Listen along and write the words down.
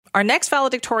Our next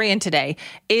valedictorian today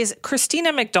is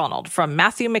Christina McDonald from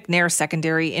Matthew McNair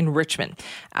Secondary in Richmond.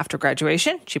 After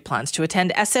graduation, she plans to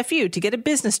attend SFU to get a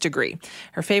business degree.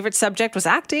 Her favorite subject was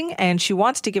acting, and she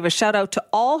wants to give a shout out to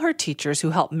all her teachers who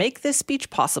helped make this speech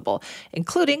possible,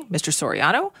 including Mr.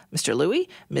 Soriano, Mr. Louie,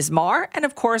 Ms. Marr, and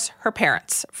of course, her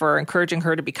parents, for encouraging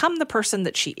her to become the person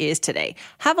that she is today.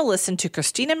 Have a listen to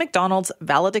Christina McDonald's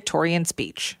valedictorian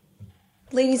speech.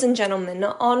 Ladies and gentlemen,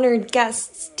 honored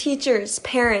guests, teachers,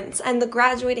 parents, and the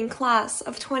graduating class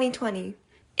of 2020.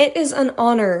 It is an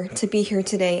honor to be here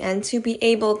today and to be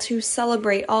able to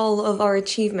celebrate all of our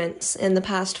achievements in the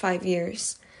past 5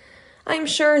 years. I'm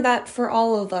sure that for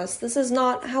all of us, this is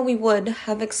not how we would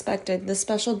have expected this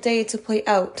special day to play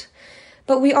out,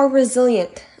 but we are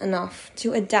resilient enough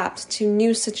to adapt to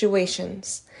new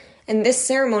situations, and this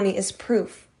ceremony is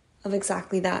proof of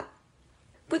exactly that.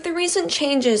 With the recent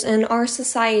changes in our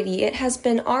society, it has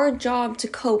been our job to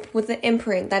cope with the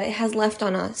imprint that it has left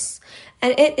on us.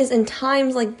 And it is in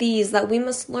times like these that we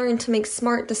must learn to make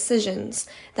smart decisions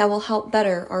that will help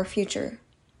better our future.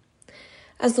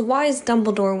 As the wise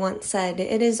Dumbledore once said,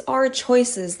 it is our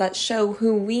choices that show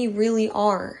who we really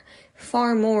are,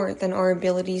 far more than our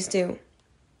abilities do.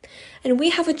 And we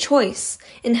have a choice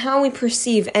in how we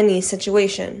perceive any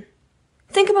situation.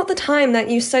 Think about the time that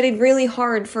you studied really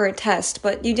hard for a test,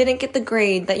 but you didn't get the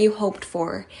grade that you hoped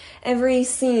for. Every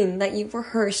scene that you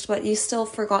rehearsed, but you still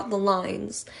forgot the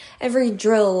lines. Every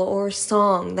drill or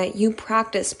song that you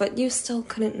practiced, but you still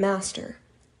couldn't master.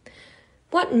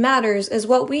 What matters is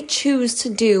what we choose to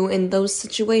do in those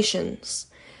situations.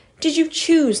 Did you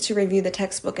choose to review the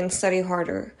textbook and study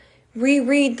harder?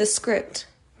 Reread the script,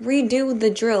 redo the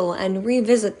drill, and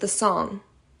revisit the song?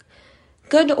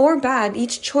 Good or bad,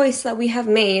 each choice that we have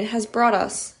made has brought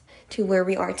us to where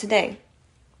we are today.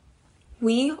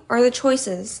 We are the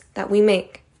choices that we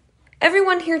make.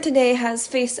 Everyone here today has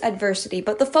faced adversity,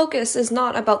 but the focus is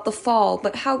not about the fall,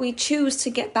 but how we choose to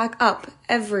get back up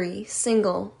every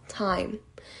single time.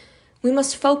 We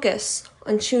must focus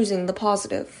on choosing the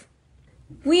positive.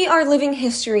 We are living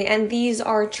history, and these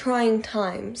are trying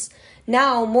times.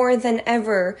 Now, more than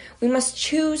ever, we must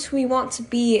choose who we want to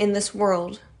be in this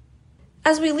world.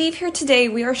 As we leave here today,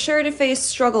 we are sure to face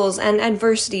struggles and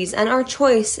adversities, and our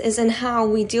choice is in how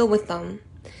we deal with them.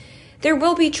 There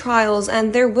will be trials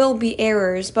and there will be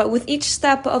errors, but with each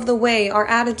step of the way, our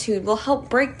attitude will help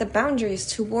break the boundaries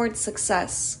towards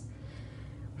success.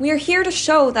 We are here to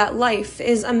show that life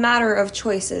is a matter of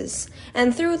choices,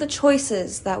 and through the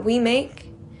choices that we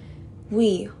make,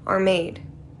 we are made.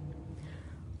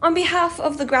 On behalf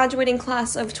of the graduating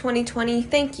class of 2020,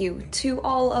 thank you to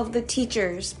all of the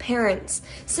teachers, parents,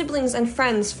 siblings, and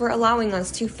friends for allowing us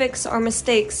to fix our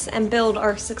mistakes and build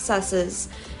our successes,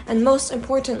 and most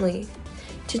importantly,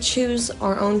 to choose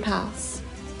our own paths.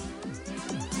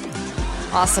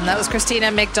 Awesome. That was Christina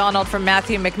McDonald from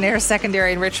Matthew McNair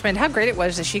Secondary in Richmond. How great it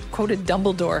was that she quoted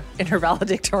Dumbledore in her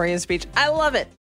valedictorian speech. I love it.